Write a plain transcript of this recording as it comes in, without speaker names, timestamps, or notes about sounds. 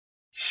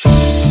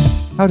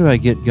How do I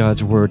get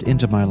God's Word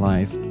into my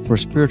life for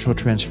spiritual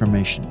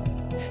transformation?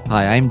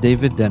 Hi, I'm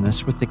David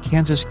Dennis with the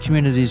Kansas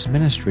Communities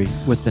Ministry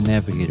with the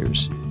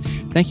Navigators.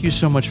 Thank you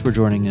so much for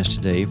joining us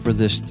today for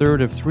this third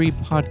of 3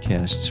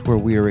 podcasts where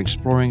we are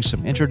exploring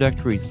some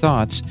introductory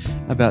thoughts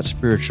about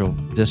spiritual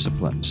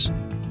disciplines.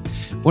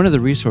 One of the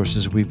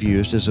resources we've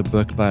used is a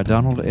book by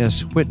Donald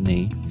S.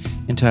 Whitney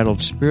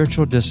entitled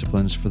Spiritual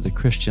Disciplines for the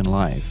Christian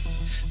Life.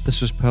 This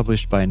was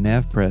published by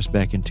NavPress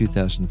back in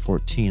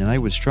 2014, and I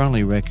would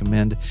strongly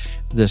recommend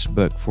this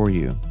book for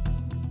you.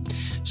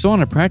 So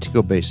on a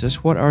practical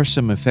basis, what are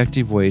some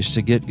effective ways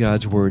to get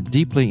God's Word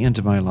deeply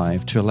into my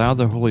life to allow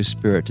the Holy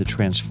Spirit to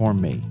transform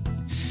me?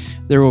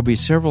 There will be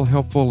several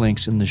helpful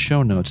links in the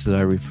show notes that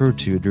I referred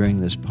to during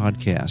this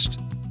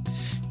podcast.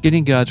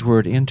 Getting God's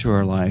Word into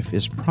our life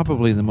is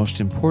probably the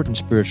most important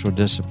spiritual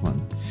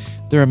discipline.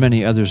 There are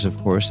many others, of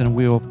course, and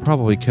we'll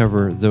probably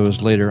cover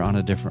those later on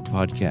a different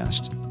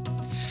podcast.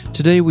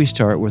 Today we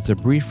start with a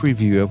brief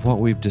review of what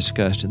we've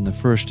discussed in the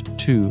first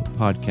 2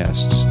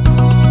 podcasts.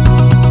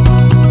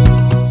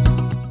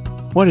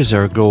 What is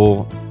our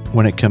goal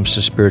when it comes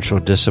to spiritual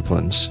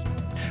disciplines?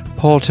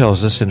 Paul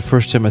tells us in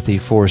 1 Timothy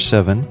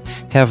 4:7,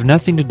 "Have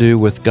nothing to do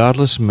with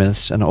godless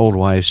myths and old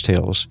wives'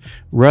 tales.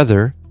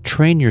 Rather,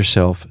 train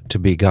yourself to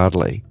be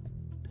godly."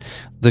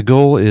 The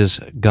goal is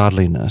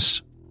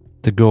godliness.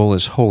 The goal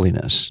is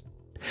holiness.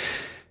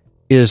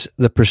 Is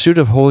the pursuit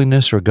of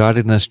holiness or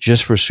godliness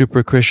just for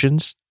super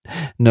Christians?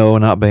 No,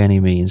 not by any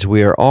means.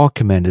 We are all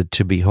commanded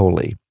to be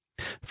holy.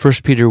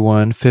 1 Peter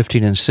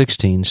 1:15 and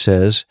 16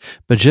 says,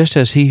 "But just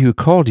as he who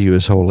called you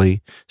is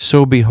holy,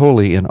 so be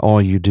holy in all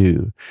you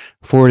do.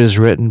 For it is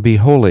written, 'Be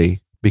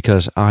holy,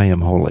 because I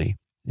am holy.'"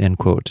 End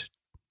quote.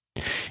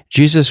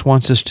 Jesus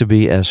wants us to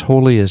be as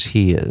holy as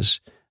he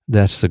is.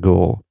 That's the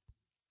goal.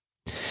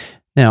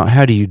 Now,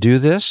 how do you do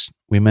this?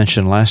 We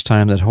mentioned last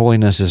time that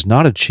holiness is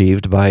not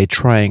achieved by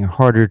trying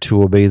harder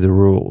to obey the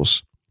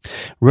rules.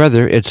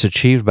 Rather, it's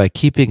achieved by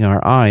keeping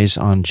our eyes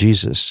on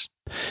Jesus.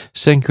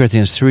 2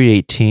 Corinthians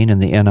 3:18 in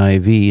the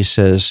NIV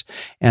says,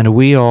 "And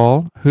we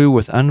all, who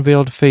with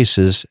unveiled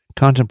faces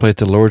contemplate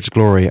the Lord's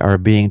glory, are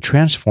being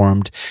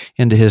transformed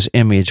into his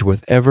image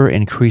with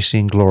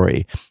ever-increasing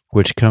glory,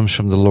 which comes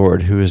from the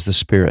Lord, who is the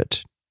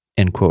Spirit."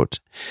 End quote.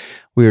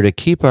 We are to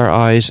keep our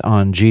eyes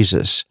on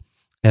Jesus.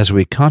 As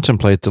we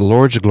contemplate the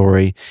Lord's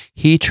glory,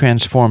 he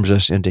transforms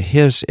us into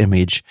his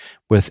image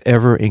with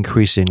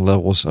ever-increasing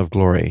levels of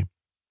glory.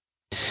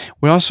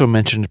 We also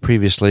mentioned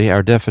previously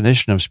our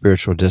definition of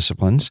spiritual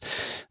disciplines.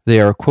 They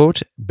are,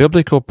 quote,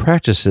 "biblical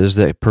practices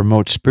that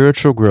promote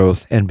spiritual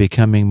growth and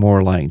becoming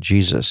more like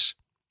Jesus."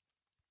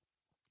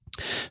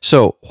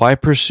 So, why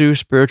pursue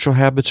spiritual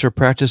habits or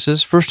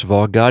practices? First of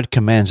all, God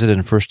commands it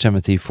in 1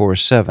 Timothy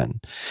 4:7.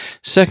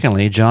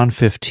 Secondly, John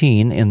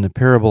 15, in the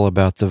parable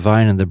about the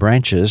vine and the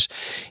branches,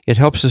 it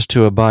helps us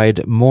to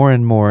abide more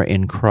and more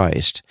in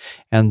Christ,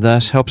 and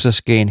thus helps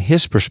us gain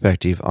his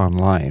perspective on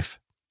life.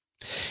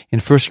 In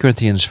 1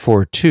 Corinthians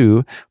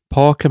 4:2,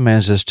 Paul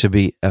commands us to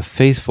be a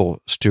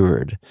faithful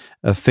steward.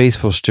 A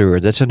faithful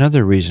steward. That's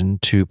another reason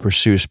to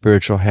pursue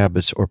spiritual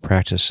habits or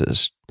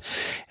practices.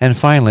 And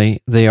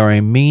finally, they are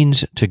a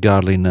means to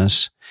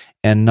godliness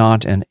and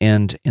not an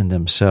end in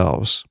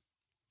themselves.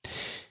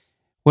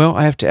 Well,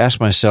 I have to ask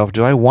myself,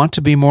 do I want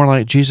to be more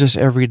like Jesus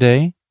every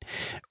day?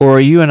 Or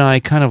are you and I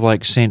kind of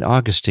like St.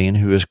 Augustine,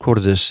 who is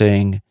quoted as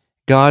saying,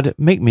 "God,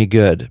 make me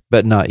good,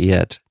 but not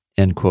yet."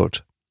 End quote.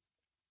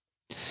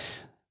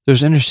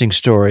 There's an interesting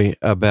story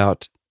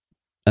about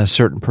a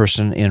certain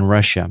person in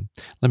Russia.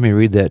 Let me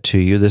read that to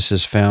you. This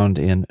is found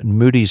in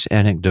Moody's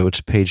Anecdotes,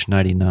 page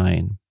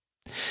 99.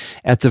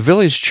 At the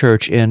village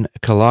church in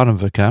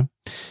Kalanovka,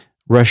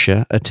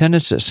 Russia,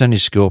 attendance at Sunday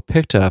school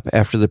picked up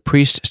after the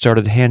priest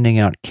started handing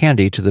out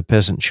candy to the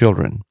peasant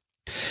children.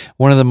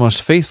 One of the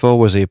most faithful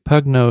was a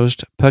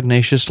pug-nosed,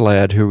 pugnacious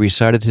lad who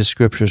recited his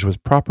scriptures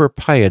with proper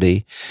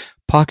piety,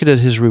 pocketed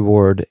his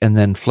reward, and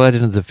then fled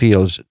into the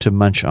fields to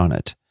munch on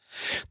it.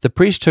 The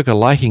priest took a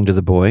liking to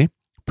the boy,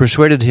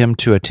 persuaded him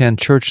to attend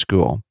church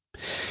school.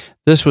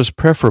 This was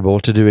preferable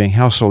to doing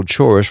household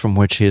chores from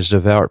which his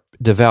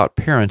devout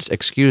parents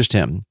excused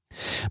him.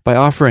 By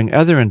offering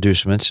other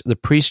inducements, the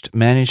priest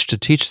managed to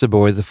teach the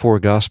boy the 4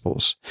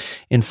 Gospels.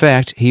 In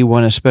fact, he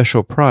won a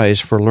special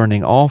prize for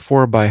learning all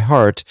 4 by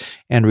heart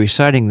and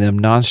reciting them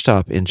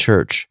nonstop in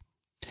church.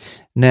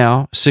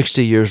 Now,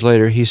 60 years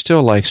later, he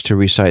still likes to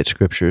recite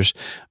scriptures,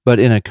 but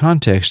in a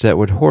context that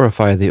would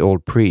horrify the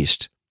old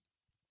priest.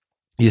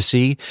 You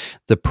see,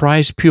 the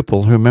prize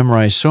pupil who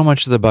memorized so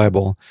much of the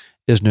Bible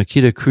is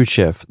Nikita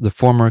Khrushchev, the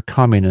former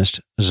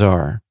communist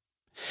czar.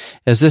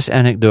 As this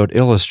anecdote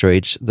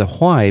illustrates, the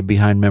why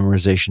behind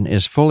memorization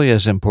is fully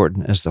as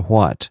important as the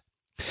what.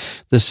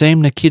 The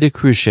same Nikita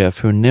Khrushchev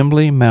who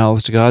nimbly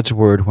mouthed God's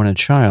word when a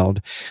child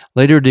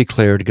later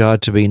declared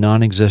God to be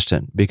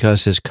non-existent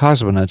because his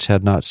cosmonauts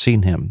had not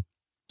seen him.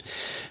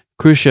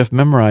 Khrushchev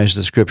memorized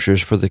the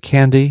scriptures for the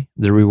candy,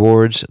 the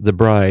rewards, the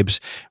bribes,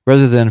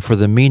 rather than for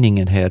the meaning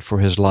it had for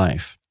his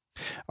life.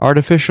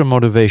 Artificial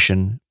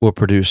motivation will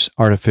produce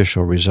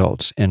artificial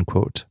results, end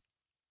quote.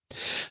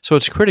 So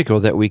it's critical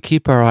that we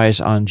keep our eyes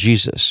on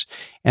Jesus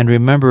and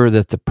remember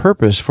that the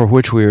purpose for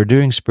which we are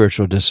doing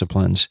spiritual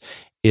disciplines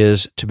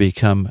is to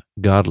become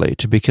godly,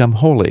 to become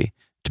holy,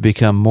 to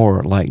become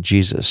more like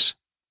Jesus.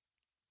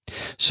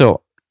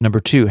 So, number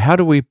 2, how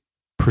do we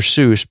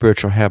pursue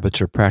spiritual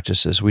habits or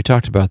practices? We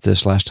talked about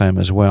this last time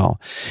as well.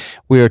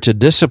 We are to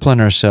discipline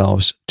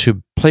ourselves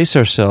to place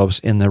ourselves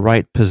in the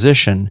right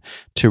position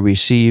to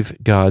receive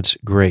God's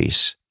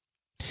grace.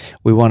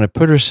 We want to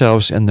put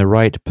ourselves in the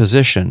right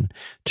position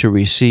to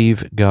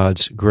receive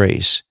God's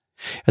grace.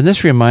 And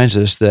this reminds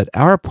us that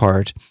our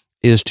part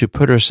is to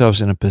put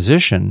ourselves in a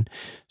position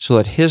so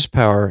that His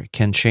power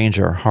can change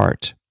our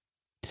heart.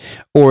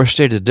 Or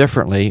stated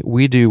differently,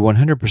 we do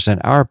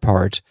 100% our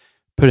part,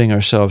 putting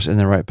ourselves in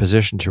the right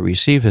position to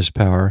receive His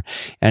power,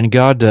 and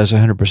God does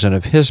 100%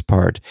 of His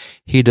part.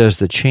 He does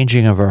the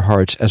changing of our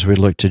hearts as we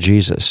look to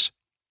Jesus.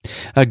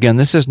 Again,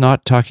 this is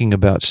not talking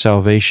about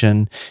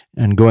salvation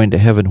and going to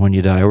heaven when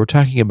you die. We're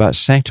talking about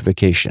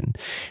sanctification.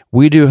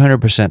 We do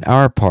 100%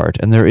 our part,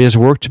 and there is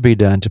work to be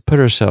done to put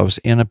ourselves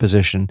in a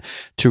position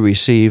to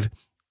receive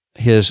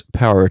His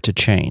power to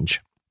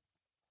change.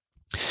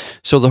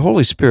 So the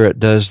Holy Spirit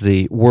does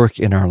the work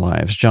in our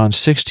lives. John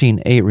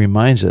 16:8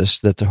 reminds us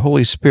that the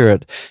Holy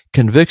Spirit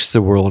convicts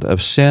the world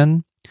of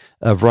sin,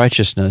 of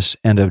righteousness,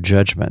 and of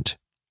judgment.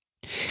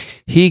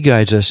 He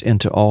guides us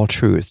into all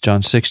truth.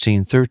 John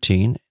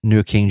 16:13,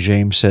 New King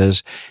James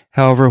says,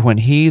 "However, when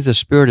He, the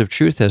Spirit of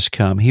truth, has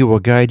come, He will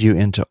guide you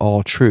into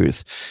all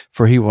truth,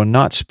 for He will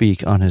not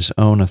speak on His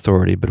own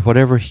authority, but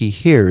whatever He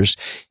hears,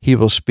 He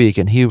will speak,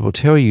 and He will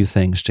tell you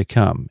things to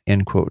come."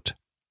 End quote.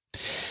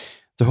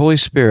 The Holy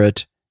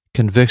Spirit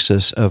convicts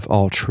us of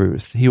all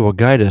truth. He will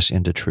guide us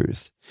into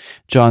truth.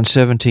 John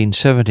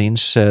 17:17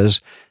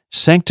 says,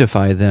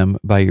 "Sanctify them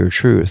by your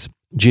truth."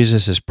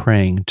 Jesus is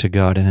praying to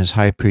God in His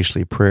high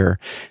priestly prayer,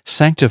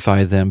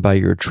 "Sanctify them by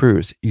your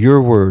truth.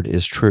 Your word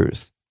is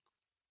truth."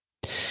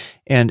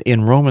 And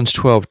in Romans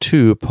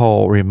 12:2,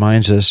 Paul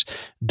reminds us,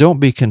 "Don't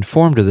be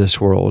conformed to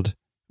this world,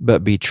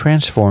 but be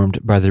transformed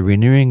by the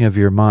renewing of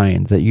your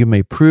mind, that you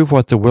may prove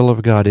what the will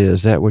of God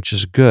is, that which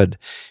is good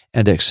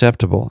and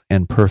acceptable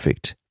and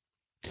perfect."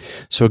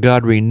 So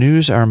God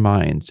renews our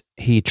minds.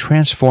 He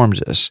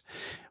transforms us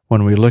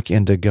when we look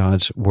into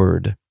God's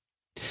Word.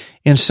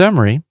 In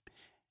summary,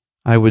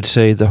 I would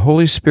say the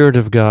Holy Spirit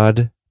of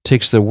God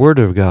takes the Word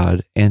of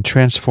God and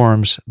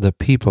transforms the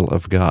people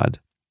of God.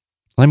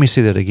 Let me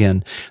say that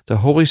again. The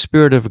Holy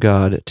Spirit of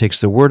God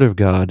takes the Word of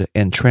God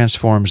and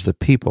transforms the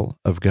people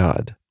of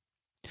God.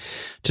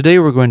 Today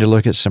we're going to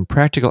look at some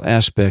practical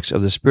aspects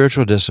of the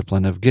spiritual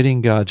discipline of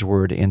getting God's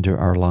Word into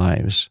our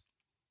lives.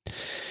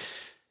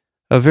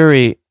 A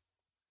very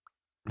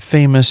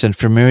famous and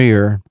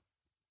familiar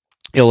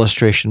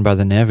illustration by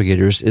the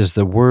Navigators is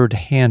the word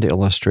hand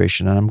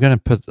illustration, and I'm going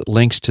to put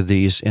links to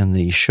these in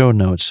the show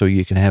notes so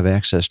you can have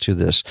access to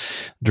this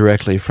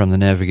directly from the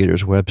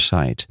Navigators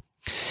website.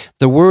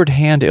 The word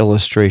hand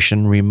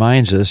illustration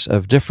reminds us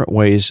of different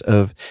ways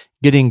of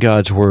getting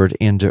God's Word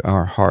into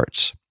our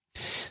hearts.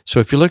 So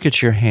if you look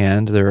at your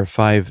hand, there are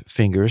 5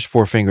 fingers,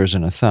 4 fingers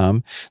and a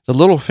thumb. The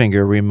little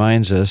finger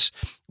reminds us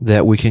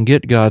that we can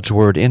get God's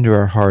Word into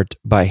our heart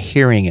by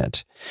hearing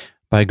it,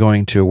 by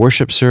going to a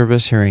worship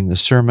service, hearing the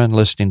sermon,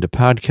 listening to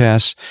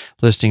podcasts,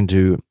 listening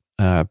to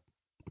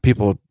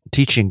people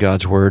teaching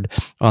God's Word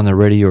on the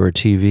radio or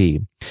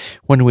TV.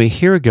 When we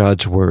hear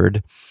God's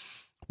Word,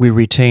 we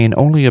retain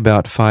only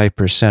about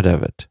 5%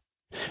 of it.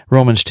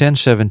 Romans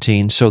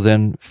 10:17, "So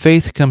then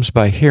faith comes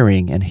by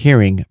hearing, and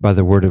hearing by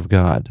the Word of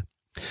God."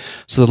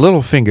 So the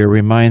little finger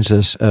reminds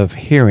us of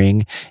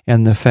hearing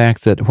and the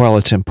fact that while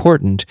it's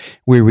important,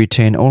 we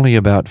retain only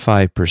about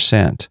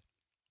 5%.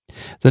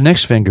 The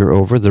next finger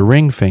over, the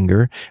ring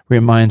finger,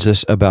 reminds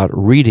us about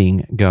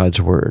reading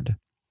God's Word.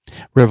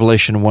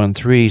 Revelation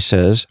 1:3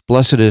 says,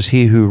 "Blessed is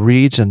he who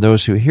reads and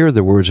those who hear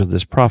the words of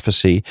this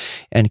prophecy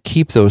and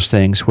keep those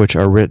things which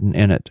are written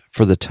in it,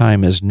 for the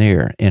time is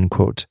near." End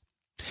quote.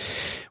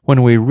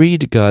 When we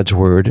read God's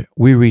Word,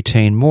 we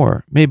retain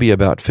more, maybe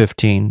about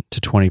 15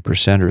 to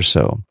 20% or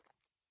so.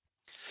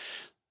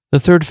 The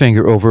third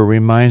finger over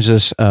reminds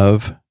us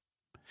of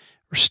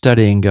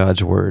studying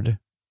God's Word.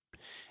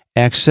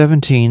 Acts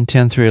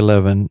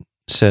 17:10-11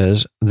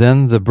 says,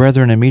 "Then the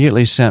brethren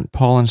immediately sent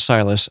Paul and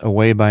Silas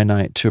away by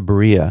night to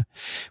Berea.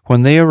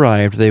 When they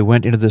arrived, they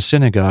went into the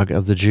synagogue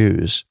of the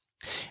Jews.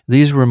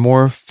 These were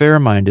more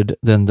fair-minded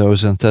than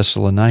those in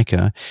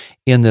Thessalonica,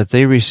 in that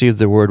they received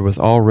the word with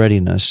all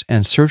readiness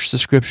and searched the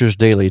Scriptures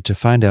daily to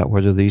find out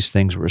whether these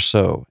things were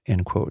so."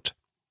 End quote.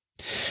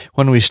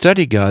 When we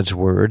study God's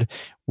Word,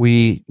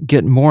 we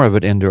get more of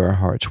it into our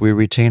hearts. We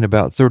retain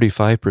about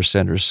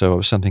 35% or so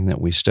of something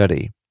that we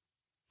study.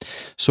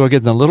 So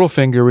again, the little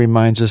finger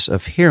reminds us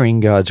of hearing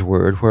God's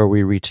Word, where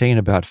we retain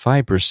about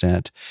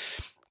 5%.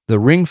 The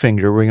ring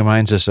finger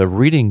reminds us of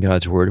reading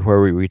God's Word,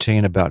 where we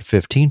retain about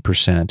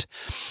 15%.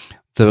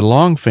 The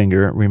long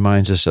finger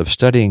reminds us of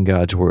studying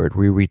God's Word.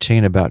 We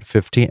retain about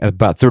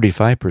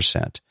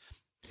 35%.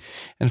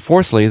 And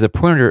fourthly, the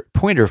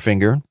pointer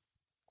finger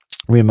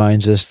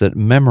reminds us that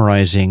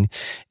memorizing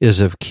is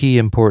of key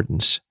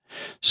importance.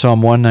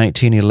 Psalm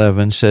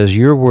 119:11 says,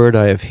 "Your word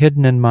I have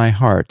hidden in my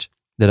heart,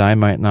 that I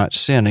might not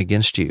sin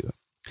against you."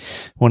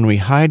 When we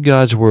hide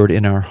God's word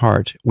in our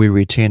heart, we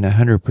retain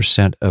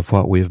 100% of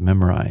what we've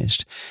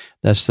memorized.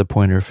 That's the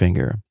pointer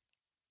finger.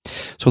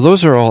 So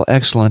those are all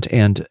excellent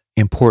and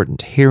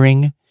important: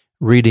 hearing,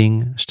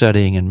 reading,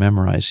 studying, and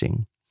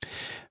memorizing.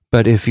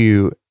 But if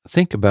you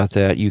think about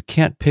that, you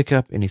can't pick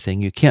up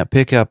anything. You can't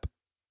pick up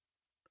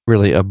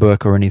really a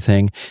book or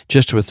anything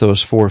just with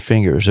those four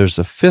fingers. There's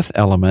the fifth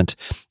element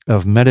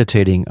of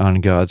meditating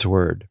on God's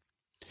word.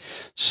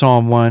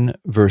 Psalm 1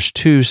 verse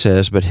 2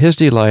 says, "But his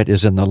delight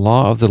is in the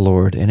law of the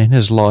Lord, and in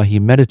his law he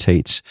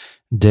meditates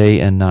day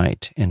and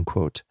night." End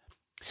quote.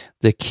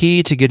 The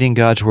key to getting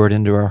God's word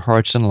into our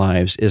hearts and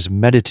lives is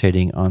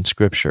meditating on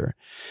Scripture.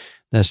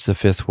 That's the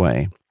fifth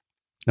way.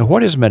 Now,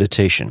 what is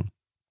meditation?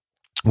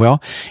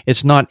 Well,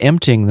 it's not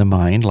emptying the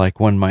mind like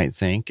one might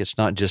think. It's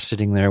not just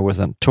sitting there with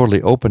a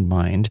totally open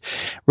mind.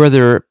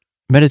 Rather,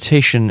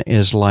 meditation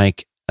is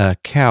like a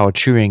cow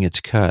chewing its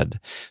cud,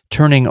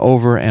 turning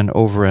over and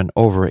over and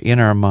over in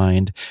our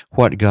mind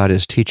what God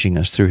is teaching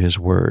us through His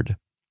Word.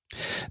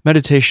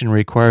 Meditation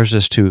requires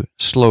us to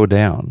slow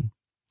down,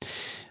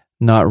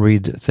 not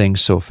read things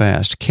so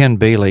fast. Ken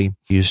Bailey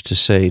used to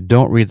say,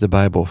 "Don't read the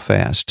Bible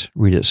fast,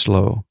 read it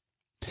slow."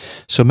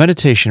 So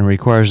meditation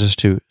requires us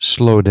to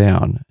slow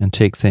down and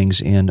take things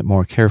in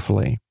more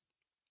carefully.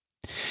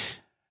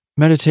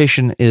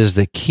 Meditation is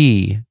the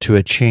key to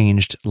a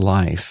changed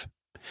life.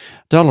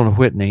 Donald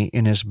Whitney,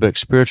 in his book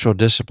Spiritual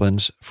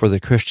Disciplines for the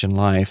Christian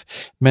Life,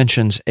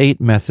 mentions 8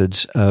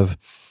 methods of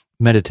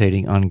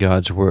meditating on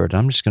God's Word.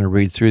 I'm just going to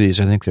read through these.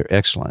 I think they're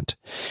excellent.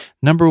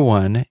 Number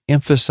 1,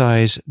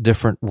 emphasize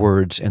different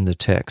words in the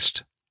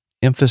text.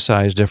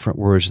 Emphasize different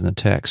words in the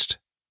text.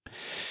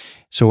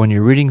 So when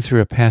you're reading through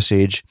a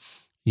passage,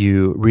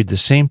 you read the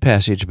same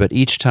passage, but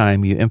each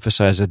time you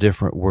emphasize a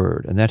different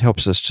word, and that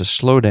helps us to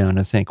slow down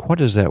and think, what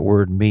does that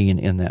word mean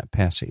in that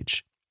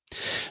passage?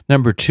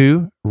 Number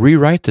 2,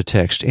 rewrite the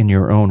text in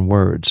your own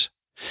words.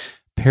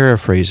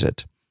 Paraphrase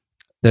it.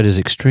 That is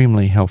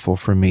extremely helpful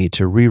for me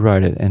to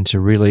rewrite it and to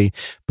really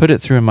put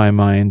it through my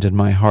mind and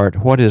my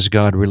heart. What is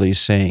God really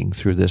saying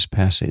through this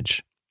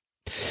passage?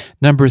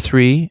 Number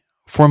 3,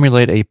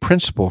 formulate a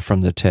principle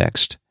from the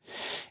text.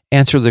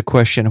 Answer the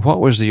question,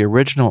 what was the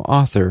original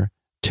author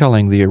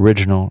telling the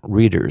original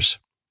readers?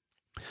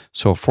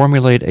 So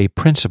formulate a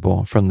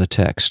principle from the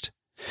text.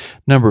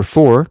 Number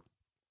 4,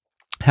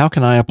 how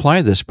can I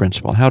apply this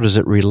principle? How does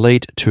it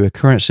relate to a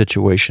current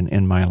situation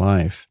in my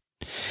life?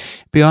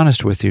 Be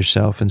honest with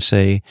yourself and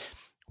say,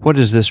 what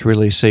does this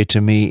really say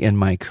to me in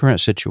my current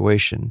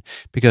situation?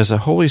 Because the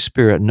Holy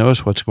Spirit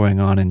knows what's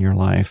going on in your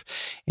life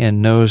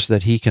and knows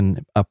that He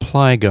can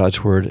apply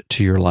God's Word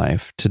to your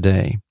life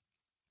today.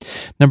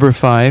 Number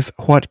 5,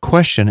 what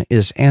question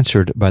is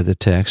answered by the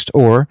text,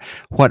 or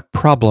what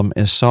problem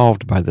is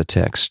solved by the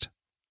text?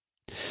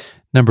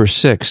 Number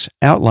 6,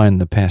 outline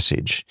the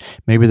passage.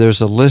 Maybe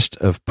there's a list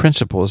of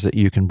principles that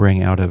you can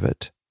bring out of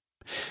it.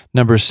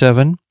 Number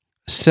 7,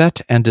 set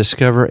and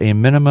discover a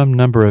minimum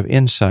number of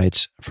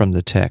insights from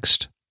the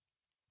text.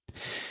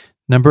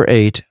 Number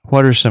 8,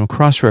 what are some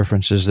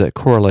cross-references that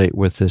correlate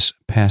with this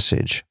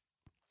passage?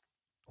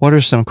 What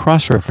are some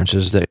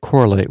cross-references that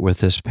correlate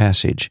with this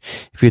passage?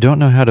 If you don't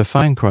know how to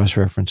find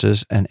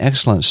cross-references, an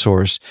excellent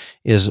source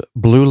is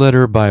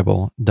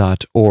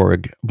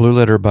blueletterbible.org.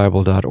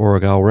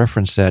 Blueletterbible.org. I'll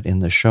reference that in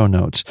the show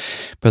notes.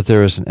 But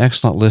there is an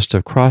excellent list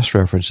of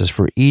cross-references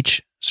for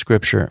each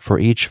scripture, for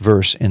each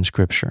verse in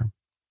Scripture.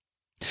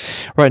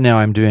 Right now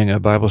I'm doing a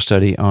Bible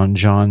study on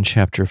John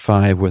chapter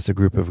 5 with a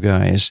group of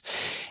guys,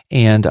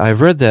 and I've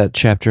read that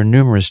chapter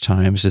numerous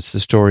times. It's the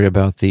story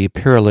about the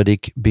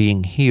paralytic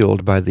being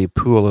healed by the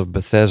pool of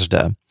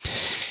Bethesda,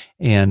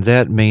 and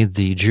that made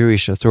the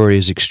Jewish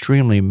authorities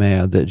extremely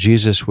mad that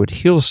Jesus would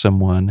heal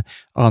someone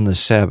on the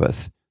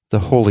Sabbath, the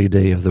holy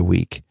day of the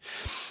week.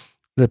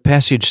 The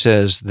passage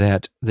says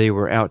that they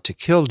were out to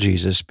kill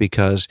Jesus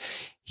because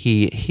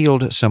He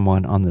healed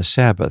someone on the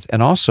Sabbath.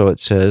 And also it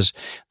says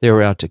they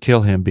were out to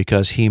kill Him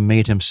because He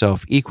made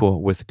Himself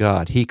equal with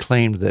God. He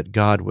claimed that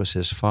God was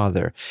His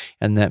Father,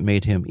 and that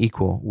made Him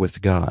equal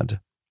with God.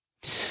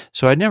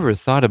 So I never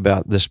thought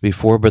about this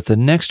before, but the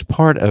next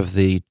part of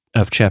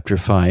chapter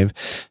 5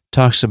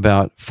 talks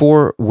about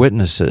 4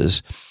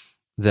 witnesses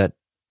that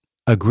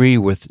agree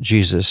with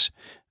Jesus,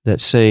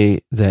 that say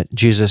that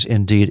Jesus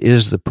indeed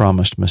is the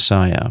promised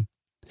Messiah.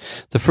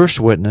 The first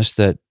witness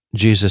that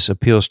Jesus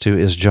appeals to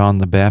is John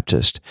the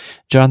Baptist.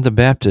 John the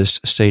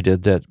Baptist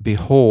stated that,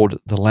 "Behold,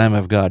 the Lamb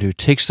of God who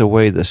takes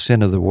away the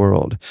sin of the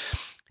world,"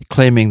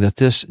 claiming that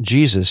this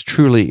Jesus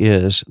truly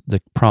is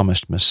the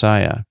promised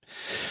Messiah.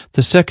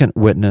 The second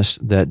witness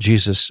that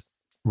Jesus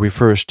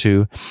refers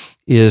to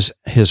is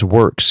His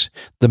works,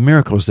 the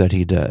miracles that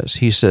He does.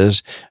 He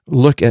says,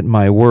 "Look at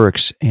my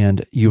works,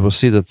 and you will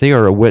see that they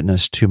are a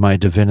witness to my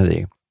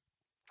divinity."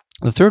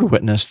 The third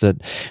witness that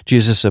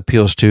Jesus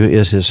appeals to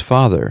is His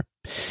Father.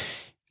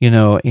 You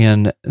know,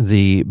 in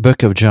the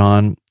book of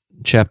John,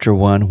 chapter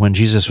 1, when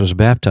Jesus was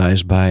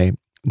baptized by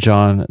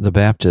John the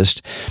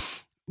Baptist,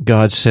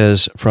 God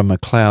says from a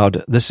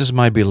cloud, "This is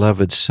my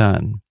beloved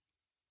Son.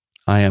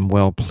 I am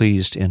well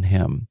pleased in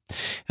him."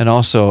 And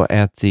also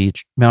at the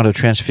Mount of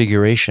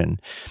Transfiguration,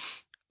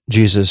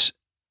 Jesus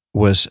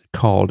was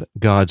called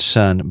God's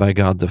Son by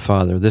God the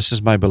Father. "This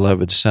is my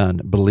beloved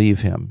Son.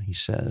 Believe him," he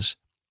says.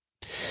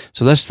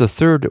 So that's the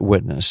third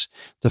witness.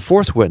 The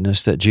fourth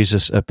witness that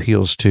Jesus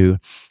appeals to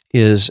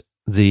is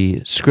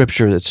the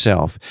Scripture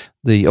itself,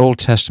 the Old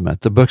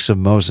Testament, the books of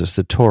Moses,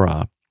 the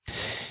Torah.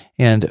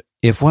 And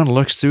if one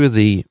looks through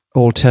the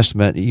Old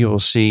Testament, you will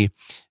see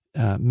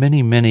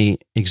many, many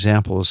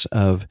examples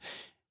of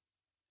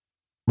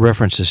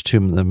references to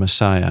the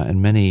Messiah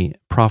and many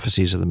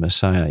prophecies of the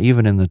Messiah,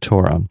 even in the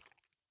Torah.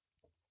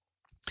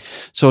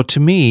 So to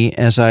me,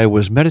 as I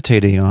was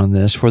meditating on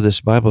this for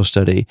this Bible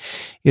study,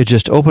 it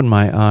just opened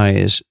my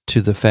eyes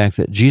to the fact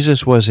that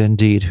Jesus was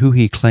indeed who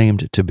he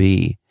claimed to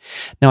be.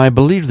 Now, I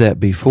believed that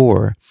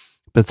before,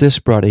 but this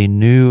brought a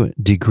new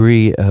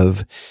degree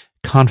of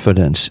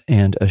confidence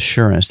and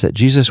assurance that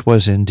Jesus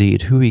was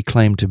indeed who he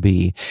claimed to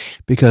be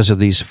because of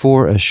these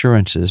four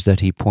assurances that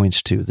he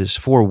points to, these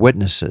four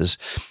witnesses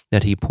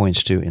that he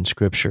points to in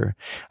Scripture.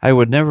 I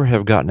would never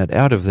have gotten it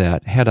out of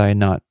that had I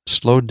not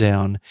slowed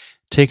down,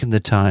 taken the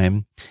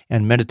time,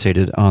 and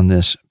meditated on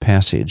this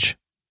passage.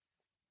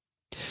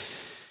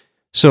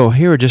 So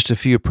here are just a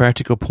few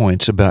practical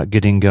points about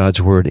getting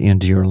God's Word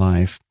into your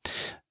life.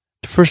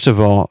 First of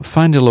all,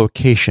 find a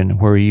location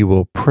where you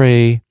will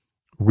pray,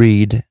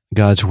 read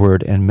God's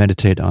Word, and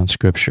meditate on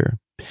Scripture.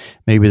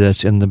 Maybe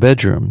that's in the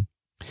bedroom.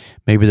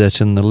 Maybe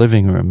that's in the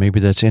living room. Maybe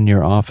that's in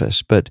your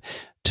office. But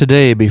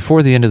today,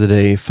 before the end of the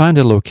day, find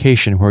a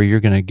location where you're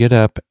going to get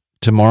up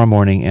tomorrow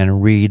morning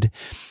and read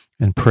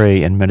and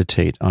pray and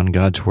meditate on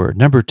God's Word.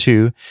 Number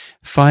 2,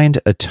 find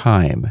a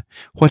time.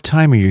 What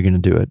time are you going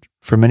to do it?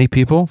 For many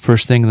people,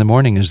 first thing in the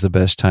morning is the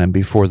best time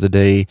before the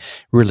day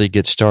really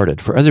gets started.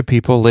 For other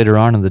people, later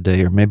on in the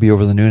day or maybe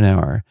over the noon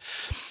hour.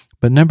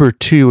 But number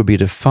 2 would be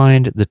to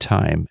find the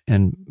time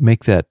and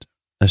make that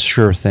a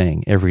sure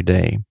thing every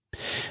day.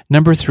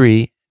 Number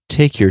 3,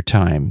 take your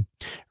time.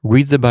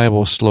 Read the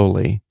Bible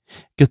slowly.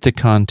 Get the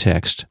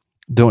context.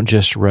 Don't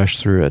just rush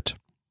through it.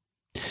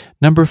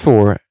 Number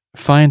 4,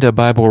 find a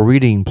Bible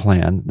reading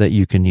plan that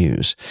you can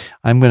use.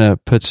 I'm going to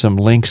put some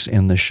links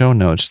in the show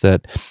notes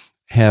that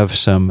have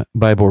some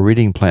Bible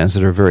reading plans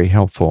that are very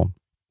helpful.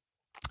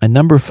 And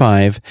number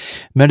 5,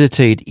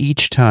 meditate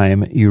each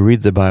time you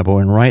read the Bible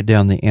and write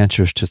down the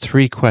answers to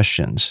 3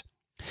 questions.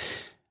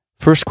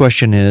 First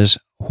question is,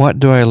 what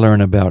do I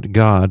learn about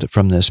God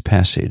from this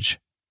passage?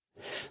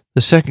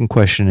 The second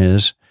question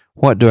is,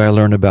 what do I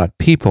learn about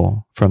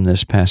people from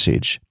this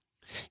passage?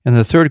 And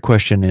the third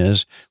question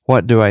is,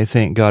 what do I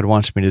think God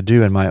wants me to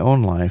do in my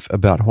own life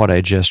about what I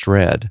just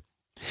read?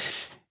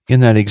 In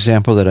that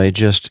example that I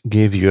just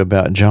gave you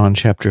about John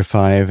chapter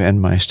 5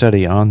 and my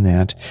study on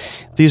that,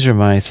 these are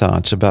my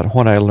thoughts about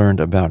what I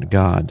learned about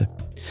God.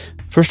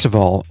 First of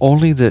all,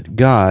 only that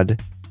God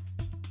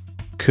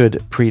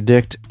could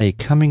predict a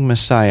coming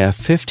Messiah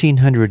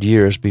 1,500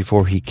 years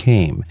before he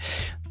came.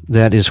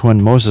 That is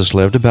when Moses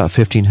lived, about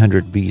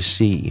 1500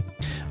 BC.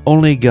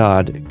 Only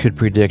God could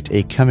predict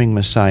a coming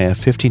Messiah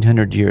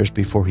 1,500 years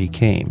before he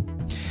came.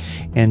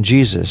 And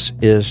Jesus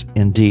is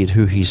indeed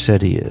who he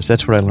said he is.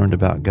 That's what I learned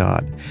about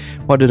God.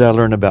 What did I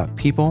learn about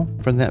people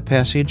from that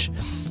passage?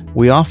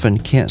 We often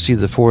can't see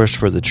the forest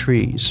for the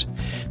trees.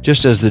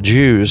 Just as the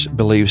Jews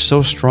believed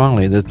so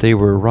strongly that they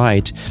were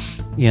right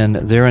in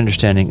their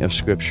understanding of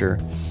Scripture,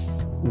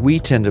 we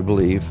tend to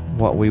believe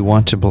what we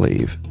want to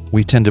believe.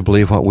 We tend to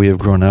believe what we have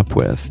grown up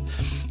with.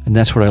 And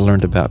that's what I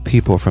learned about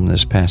people from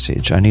this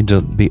passage. I need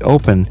to be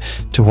open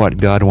to what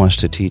God wants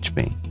to teach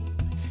me.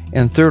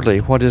 And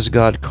thirdly, what is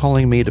God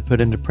calling me to put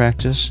into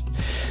practice?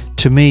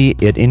 To me,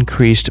 it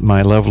increased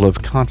my level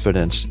of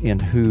confidence in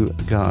who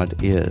God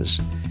is,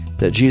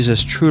 that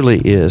Jesus truly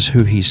is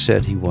who he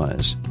said he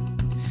was.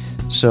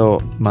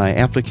 So my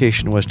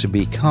application was to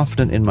be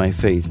confident in my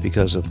faith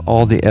because of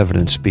all the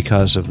evidence,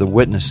 because of the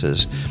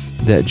witnesses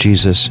that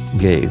Jesus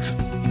gave.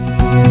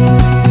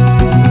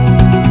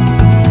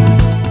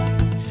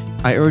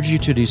 I urge you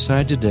to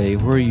decide today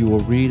where you will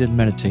read and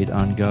meditate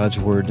on God's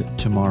Word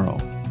tomorrow.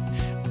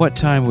 What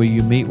time will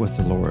you meet with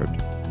the Lord?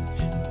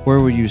 Where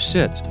will you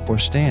sit or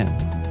stand?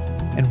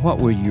 And what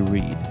will you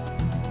read?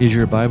 Is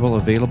your Bible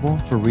available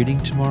for reading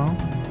tomorrow?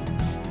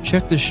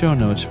 Check the show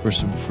notes for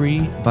some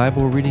free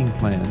Bible reading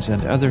plans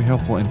and other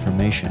helpful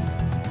information.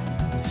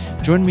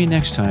 Join me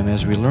next time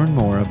as we learn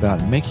more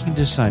about making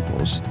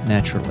disciples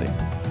naturally.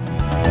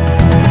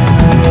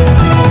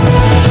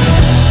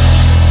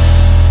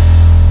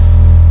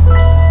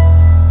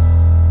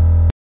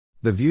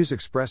 The views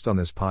expressed on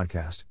this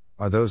podcast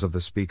are those of the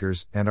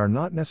speakers and are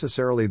not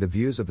necessarily the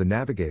views of the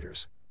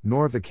Navigators,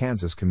 nor of the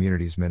Kansas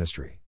Communities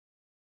Ministry.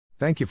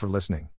 Thank you for listening.